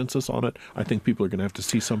consensus on it, I think people are going to have to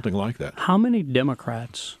see something like that. How many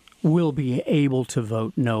Democrats will be able to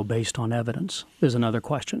vote no based on evidence is another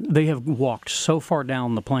question. They have walked so far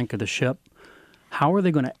down the plank of the ship. How are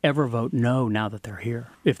they going to ever vote no now that they're here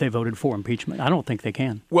if they voted for impeachment? I don't think they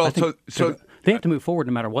can. Well, so they have to move forward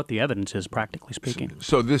no matter what the evidence is, practically speaking.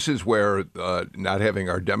 So this is where not having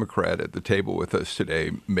our Democrat at the table with us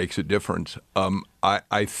today makes a difference.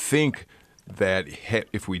 I think that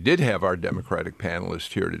if we did have our Democratic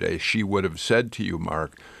panelist here today, she would have said to you,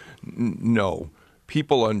 Mark, no.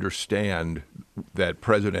 People understand that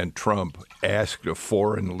President Trump asked a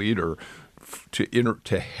foreign leader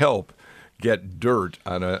to help get dirt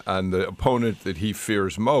on the opponent that he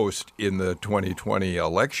fears most in the 2020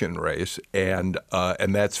 election race, and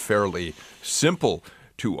that's fairly simple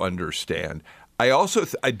to understand.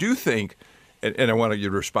 I do think, and I want you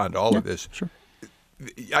to respond to all of this. Sure.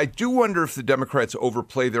 I do wonder if the Democrats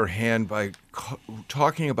overplay their hand by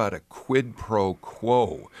talking about a quid pro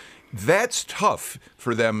quo. That's tough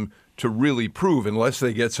for them to really prove unless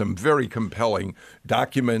they get some very compelling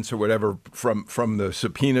documents or whatever from the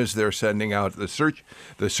subpoenas they're sending out, the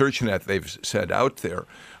search net they've sent out there.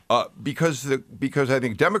 Because I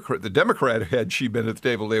think the Democrat, had she been at the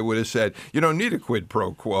table, they would have said, you don't need a quid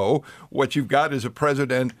pro quo. What you've got is a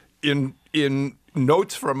president in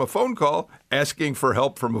notes from a phone call asking for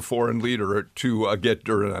help from a foreign leader to get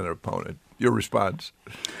dirt on an opponent. Your response?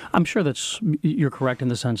 I'm sure you're correct in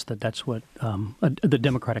the sense that that's what the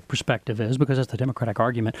Democratic perspective is, because that's the Democratic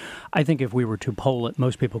argument. I think if we were to poll it,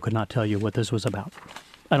 most people could not tell you what this was about.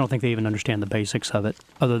 I don't think they even understand the basics of it,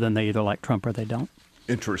 other than they either like Trump or they don't.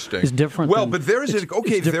 Interesting. It's different. Well, but there is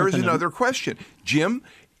another question, Jim.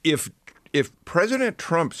 If President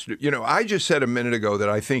Trump's, I just said a minute ago that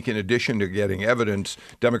I think in addition to getting evidence,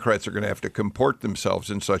 Democrats are going to have to comport themselves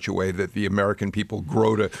in such a way that the American people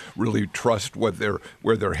grow to really trust where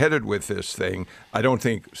they're headed with this thing. I don't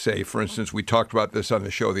think, say, for instance, we talked about this on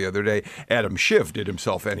the show the other day, Adam Schiff did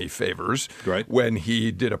himself any favors when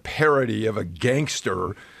he did a parody of a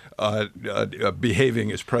gangster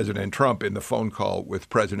behaving as President Trump in the phone call with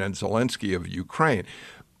President Zelensky of Ukraine.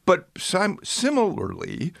 But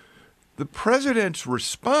similarly, the president's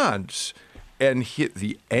response and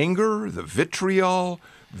the anger, the vitriol,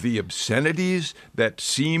 the obscenities that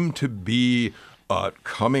seem to be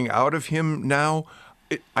coming out of him now,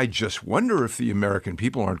 I just wonder if the American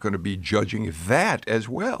people aren't going to be judging that as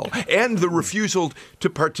well, and the refusal to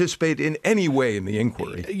participate in any way in the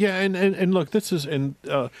inquiry. Yeah, and look, this is, and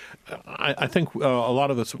I think a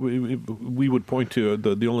lot of us, we would point to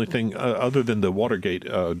the only thing other than the Watergate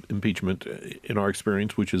impeachment in our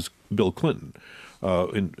experience, which is Bill Clinton.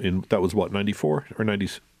 In that was what, 94 or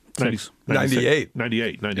 98?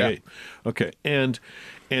 98. Okay, and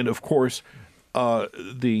of course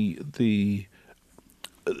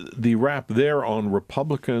the rap there on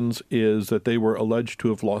Republicans is that they were alleged to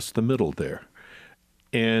have lost the middle there.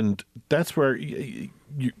 And that's where,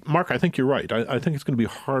 Mark, I think you're right. I think it's going to be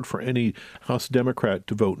hard for any House Democrat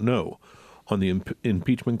to vote no on the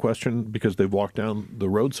impeachment question because they've walked down the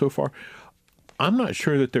road so far. I'm not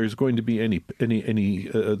sure that there's going to be they're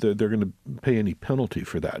going to pay any penalty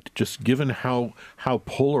for that, just given how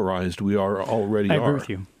polarized we already are. I agree with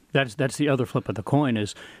you. That's the other flip of the coin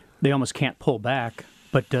is they almost can't pull back.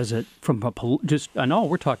 But does it from and all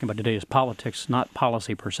we're talking about today is politics, not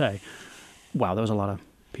policy per se. Wow, that was a lot of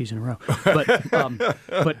peas in a row.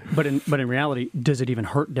 But in reality, does it even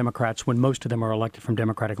hurt Democrats when most of them are elected from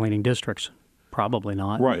Democratic-leaning districts? Probably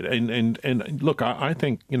not. Right, and look, I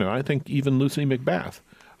think even Lucy McBath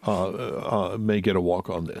may get a walk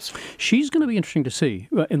on this. She's going to be interesting to see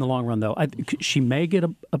in the long run, though. She may get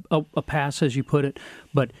a pass, as you put it,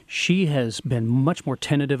 but she has been much more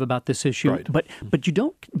tentative about this issue. Right. But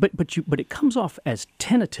it comes off as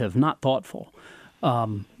tentative, not thoughtful.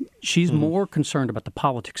 She's more concerned about the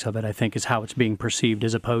politics of it, I think, is how it's being perceived,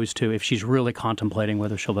 as opposed to if she's really contemplating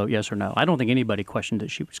whether she'll vote yes or no. I don't think anybody questioned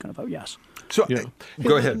that she was going to vote yes. So,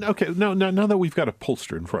 go ahead. Okay, now that we've got a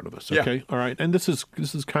pollster in front of us, okay, all right, and this is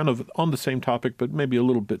kind of on the same topic, but maybe a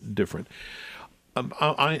little bit different.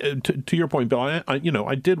 To your point, Bill,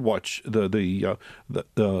 I did watch the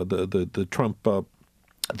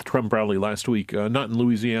Trump rally last week, not in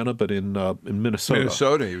Louisiana, but in Minnesota.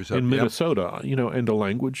 Minnesota, he was up, in Minnesota. And the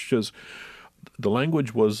language was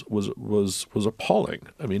appalling.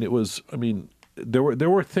 There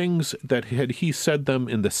were things that had he said them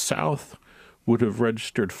in the South would have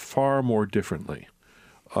registered far more differently.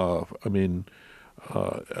 Than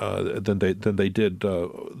they did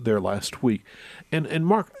there last week. And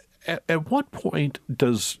Mark, at what point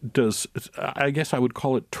does I guess I would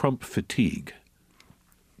call it Trump fatigue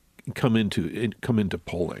come into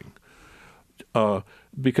polling?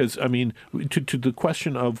 Because to the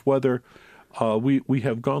question of whether we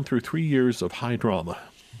have gone through 3 years of high drama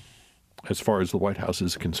as far as the White House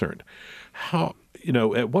is concerned. At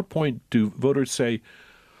what point do voters say,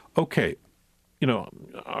 okay, all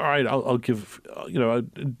right, I'll give,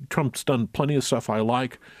 Trump's done plenty of stuff I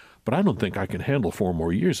like, but I don't think I can handle 4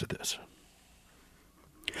 more years of this.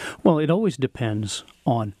 Well, it always depends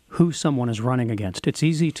on who someone is running against. It's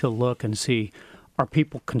easy to look and see, are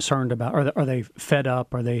people concerned about, are they fed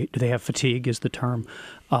up, do they have fatigue is the term.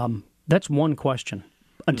 That's one question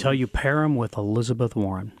until you pair them with Elizabeth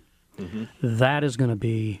Warren. Mm-hmm. That is going to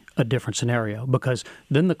be a different scenario, because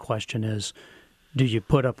then the question is, do you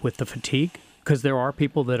put up with the fatigue? Because there are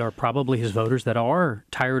people that are probably his voters that are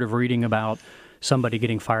tired of reading about somebody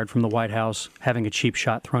getting fired from the White House, having a cheap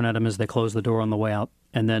shot thrown at them as they close the door on the way out,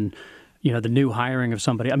 and then, the new hiring of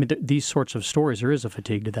somebody. These sorts of stories, there is a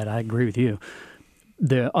fatigue to that. I agree with you.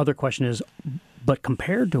 The other question is, but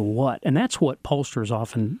compared to what? And that's what pollsters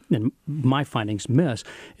often, in my findings, miss,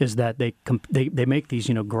 is that they make these,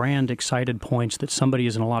 grand, excited points that somebody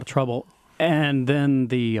is in a lot of trouble, and then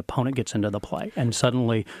the opponent gets into the play, and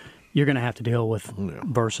suddenly you're going to have to deal with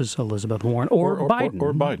versus Elizabeth Warren or Biden.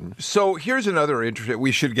 Or Biden. So here's another interesting.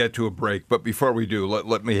 We should get to a break, but before we do,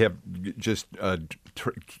 let me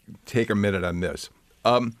take a minute on this.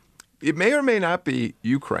 It may or may not be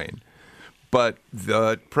Ukraine, but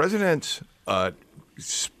the president's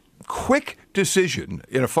quick decision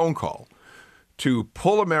in a phone call to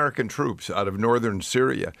pull American troops out of northern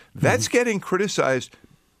Syria, that's getting criticized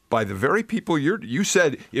by the very people you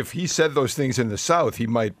said if he said those things in the South, he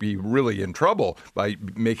might be really in trouble by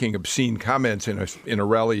making obscene comments in a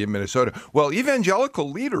rally in Minnesota. Well,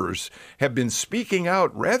 evangelical leaders have been speaking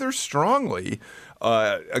out rather strongly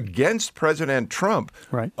against President Trump,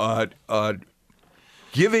 right?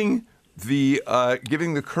 Giving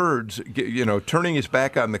the Kurds, turning his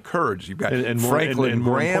back on the Kurds. You've got Franklin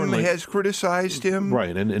Graham has criticized him,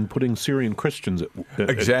 right? And putting Syrian Christians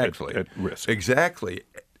at risk. Exactly.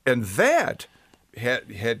 And that's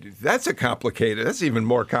even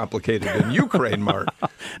more complicated than Ukraine, Mark.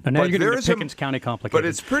 Now you're going to Pickens County complicated. But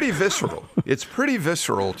it's pretty visceral. It's pretty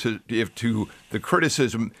visceral to the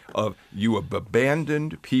criticism of you have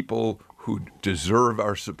abandoned people who deserve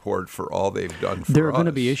our support for all they've done for us. There are going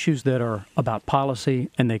to be issues that are about policy,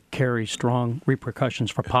 and they carry strong repercussions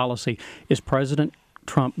for policy. Is President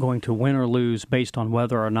Trump going to win or lose based on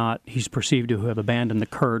whether or not he's perceived to have abandoned the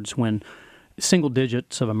Kurds when single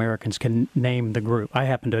digits of Americans can name the group? I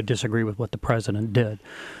happen to disagree with what the president did,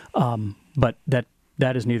 but that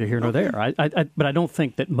is neither here nor there. But I don't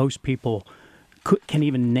think that most people can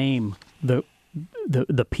even name the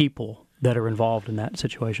people that are involved in that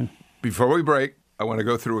situation. Before we break, I want to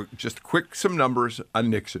go through just some numbers on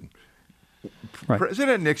Nixon. Right.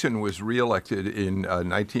 President Nixon was reelected in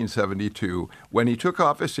 1972. When he took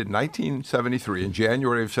office in 1973, in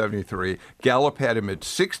January of 73, Gallup had him at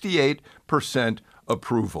 68%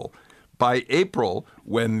 approval. By April,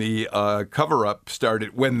 when the cover-up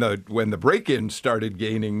started, when the break-in started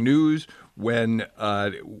gaining news, when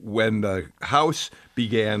the House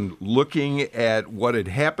began looking at what had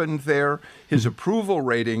happened there, his approval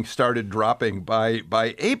rating started dropping.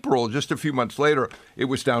 By April, just a few months later, it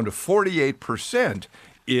was down to 48%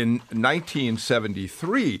 in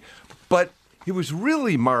 1973. But it was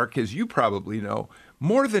really, Mark, as you probably know,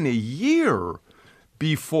 more than a year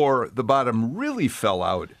before the bottom really fell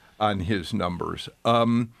out on his numbers.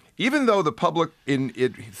 Even though the public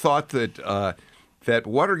thought that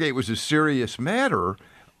Watergate was a serious matter,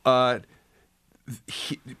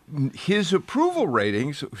 his approval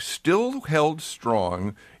ratings still held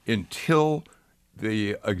strong until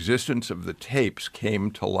the existence of the tapes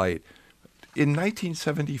came to light. in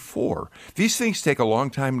 1974. These things take a long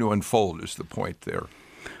time to unfold, is the point there.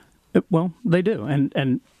 Well, they do.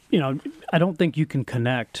 And I don't think you can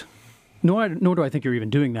connect, nor do I think you're even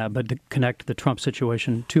doing that, but to connect the Trump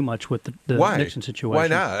situation too much with the Nixon situation. Why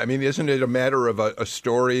not? I mean, isn't it a matter of a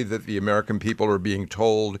story that the American people are being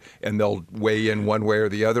told and they'll weigh in one way or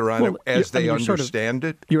the other on it as they understand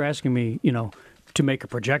it? You're asking me, to make a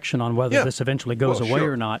projection on whether this eventually goes away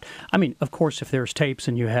or not. I mean, of course, if there's tapes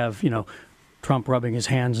and you have, Trump rubbing his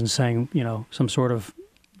hands and saying, some sort of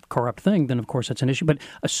corrupt thing, then of course that's an issue. But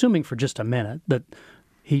assuming for just a minute that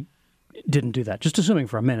he didn't do that, just assuming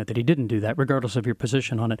for a minute that he didn't do that, regardless of your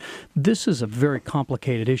position on it, this is a very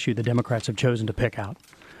complicated issue the Democrats have chosen to pick out.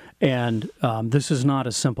 And this is not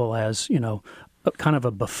as simple as, kind of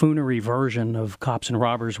a buffoonery version of Cops and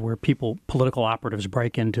Robbers where political operatives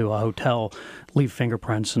break into a hotel, leave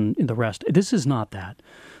fingerprints and the rest. This is not that.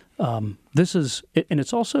 This is, and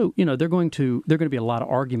it's also, there are going to be a lot of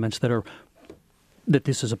arguments that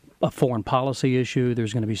this is a foreign policy issue.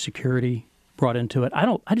 There's going to be security brought into it.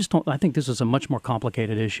 I think this is a much more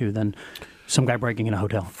complicated issue than some guy breaking in a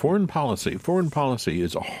hotel. Foreign policy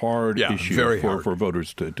is a hard issue for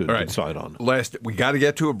voters to decide on. We got to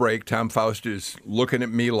get to a break. Tom Faust is looking at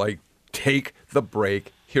me like, take the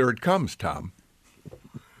break. Here it comes, Tom.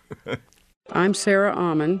 I'm Sarah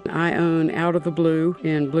Almond. I own Out of the Blue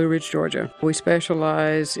in Blue Ridge, Georgia. We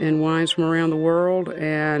specialize in wines from around the world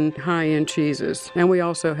and high-end cheeses. And we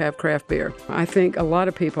also have craft beer. I think a lot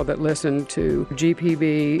of people that listen to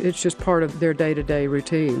GPB, it's just part of their day-to-day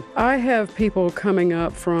routine. I have people coming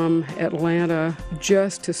up from Atlanta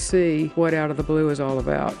just to see what Out of the Blue is all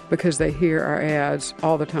about because they hear our ads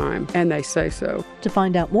all the time and they say so. To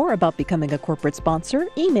find out more about becoming a corporate sponsor,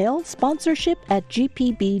 email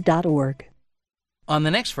sponsorship@gpb.org. On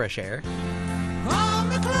the next Fresh Air,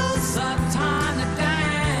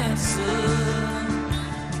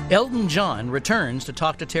 Elton John returns to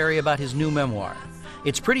talk to Terry about his new memoir.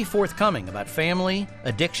 It's pretty forthcoming about family,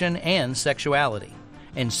 addiction, and sexuality.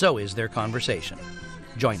 And so is their conversation.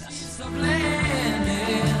 Join us.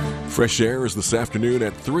 Fresh Air is this afternoon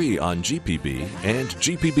at 3 on GPB and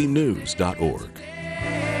gpbnews.org.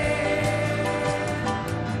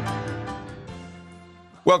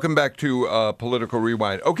 Welcome back to Political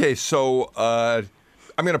Rewind. Okay, so I'm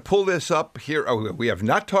going to pull this up here. Oh, we have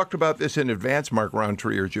not talked about this in advance, Mark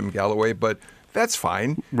Roundtree or Jim Galloway, but that's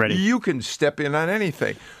fine. Ready. You can step in on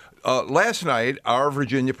anything. Last night, our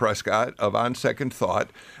Virginia Prescott of On Second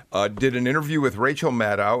Thought did an interview with Rachel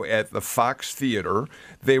Maddow at the Fox Theater.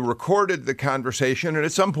 They recorded the conversation, and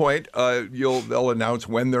at some point, they'll announce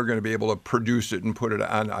when they're going to be able to produce it and put it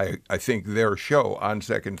on, I think, their show, On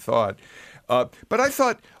Second Thought. But I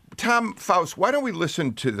thought, Tom Faust, why don't we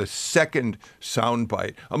listen to the second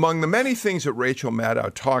soundbite? Among the many things that Rachel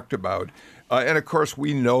Maddow talked about, and of course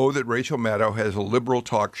we know that Rachel Maddow has a liberal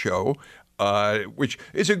talk show, which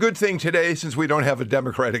is a good thing today since we don't have a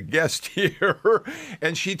Democratic guest here.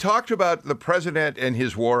 And she talked about the president and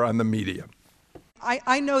his war on the media.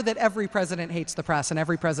 I know that every president hates the press and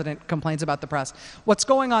every president complains about the press. What's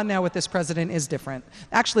going on now with this president is different.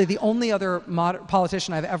 Actually, the only other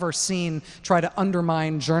politician I've ever seen try to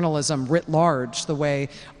undermine journalism writ large the way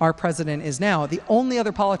our president is now, the only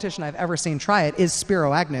other politician I've ever seen try it is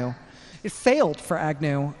Spiro Agnew. It failed for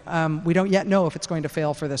Agnew. We don't yet know if it's going to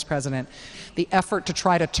fail for this president. The effort to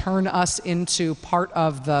try to turn us into part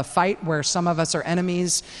of the fight where some of us are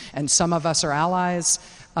enemies and some of us are allies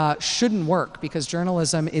shouldn't work because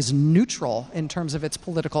journalism is neutral in terms of its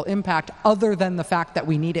political impact other than the fact that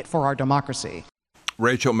we need it for our democracy.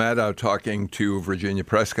 Rachel Maddow talking to Virginia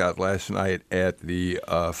Prescott last night at the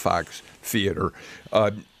Fox Theater.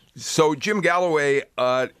 So Jim Galloway,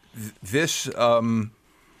 this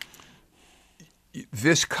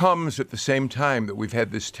comes at the same time that we've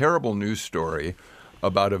had this terrible news story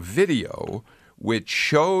about a video which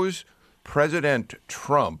shows President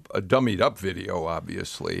Trump, a dummied-up video,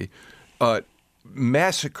 obviously,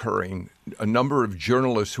 massacring a number of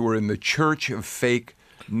journalists who are in the church of fake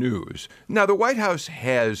news. Now, the White House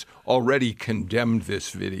has already condemned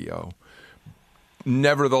this video.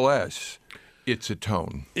 Nevertheless, it's a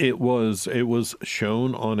tone. It was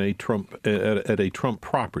shown on a Trump at a Trump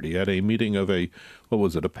property at a meeting of a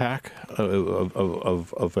PAC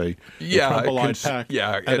of a Trump-allied PAC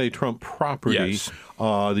at a Trump property. Yes.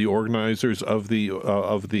 The organizers of the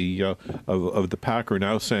PAC are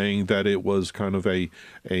now saying that it was kind of a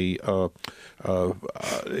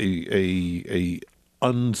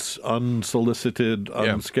unsolicited,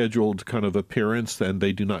 unscheduled kind of appearance, and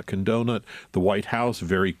they do not condone it. The White House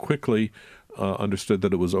very quickly understood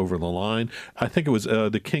that it was over the line. I think it was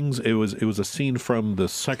the Kings. It was a scene from the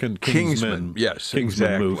second Kingsman. Yes,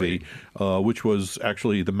 Kingsman exactly. movie, which was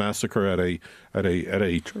actually the massacre at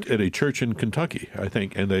a church in Kentucky, I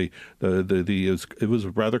think. And it was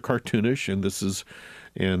rather cartoonish.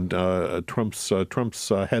 And Trump's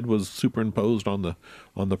head was superimposed on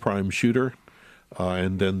the prime shooter.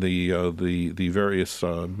 And then the various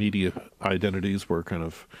media identities were kind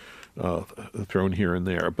of thrown here and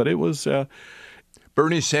there. But it was...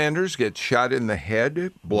 Bernie Sanders gets shot in the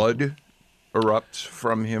head. Blood erupts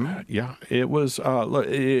from him. Yeah, it was...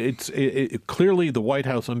 clearly the White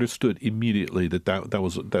House understood immediately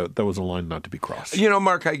that was a line not to be crossed. You know,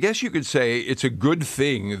 Mark, I guess you could say it's a good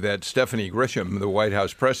thing that Stephanie Grisham, the White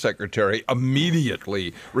House press secretary,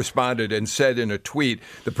 immediately responded and said in a tweet,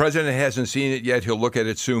 the president hasn't seen it yet, he'll look at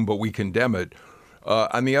it soon, but we condemn it.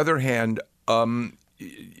 On the other hand,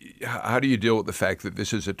 how do you deal with the fact that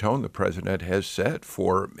this is a tone the president has set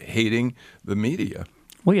for hating the media?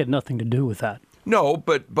 We had nothing to do with that. No,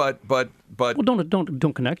 but well,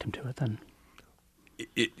 don't connect him to it then.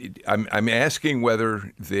 I'm asking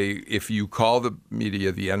whether if you call the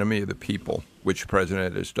media the enemy of the people, which the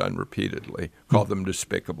president has done repeatedly, call them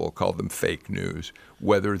despicable, call them fake news,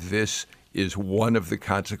 whether this is one of the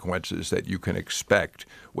consequences that you can expect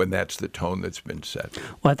when that's the tone that's been set.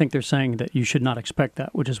 Well, I think they're saying that you should not expect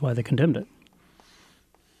that, which is why they condemned it.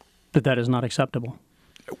 That is not acceptable.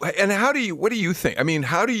 And what do you think? I mean,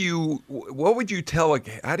 what would you tell,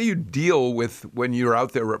 how do you deal with when you're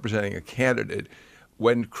out there representing a candidate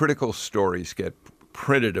when critical stories get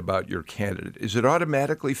printed about your candidate? Is it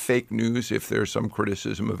automatically fake news if there's some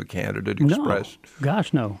criticism of a candidate expressed? No.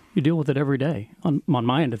 Gosh, no. You deal with it every day. On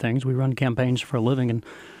my end of things, we run campaigns for a living, and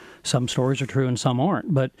some stories are true and some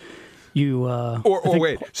aren't. But you...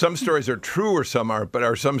 wait, some stories are true or some aren't, but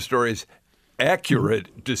are some stories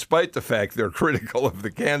accurate despite the fact they're critical of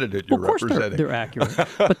the candidate you're representing? Of course they're accurate.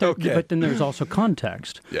 But then there's also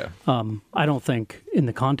context. Yeah. I don't think in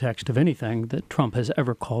the context of anything that Trump has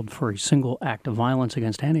ever called for a single act of violence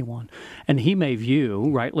against anyone. And he may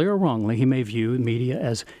view, rightly or wrongly, he may view media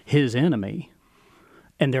as his enemy.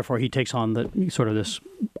 And therefore he takes on the sort of this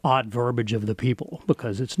odd verbiage of the people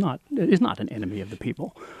because it's not an enemy of the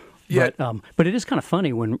people. Yeah. But it is kind of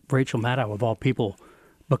funny when Rachel Maddow, of all people,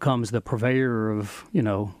 becomes the purveyor of,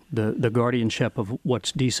 the guardianship of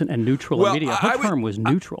what's decent and neutral in media. Her term was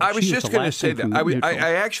neutral. I was just going to say that.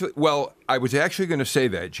 I was actually going to say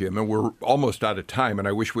that, Jim, and we're almost out of time, and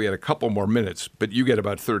I wish we had a couple more minutes, but you get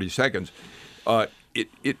about 30 seconds.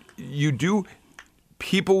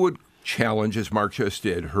 People would challenge, as Mark just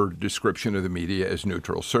did, her description of the media as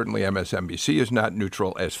neutral. Certainly MSNBC is not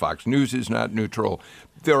neutral, as Fox News is not neutral.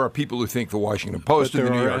 There are people who think the Washington Post and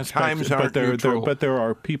the New York Times aren't neutral. But there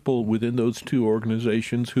are people within those two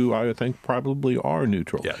organizations who I think probably are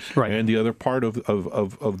neutral. Yes. Right. And the other part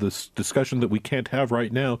of this discussion that we can't have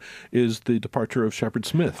right now is the departure of Shepard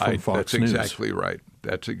Smith from Fox News. That's exactly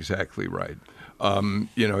right.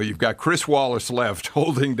 You've got Chris Wallace left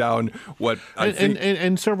holding down what I think...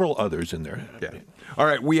 And several others in there. Yeah. All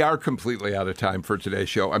right, we are completely out of time for today's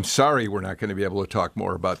show. I'm sorry we're not going to be able to talk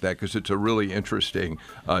more about that because it's a really interesting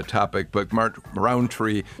topic. But Mark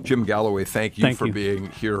Roundtree, Jim Galloway, thank you for being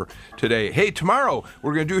here today. Hey, tomorrow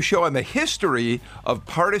we're going to do a show on the history of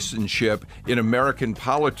partisanship in American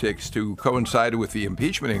politics to coincide with the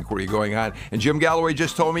impeachment inquiry going on. And Jim Galloway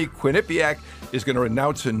just told me Quinnipiac is going to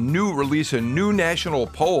release a new national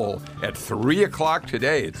poll at 3 o'clock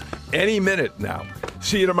today. It's any minute now.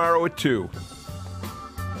 See you tomorrow at 2.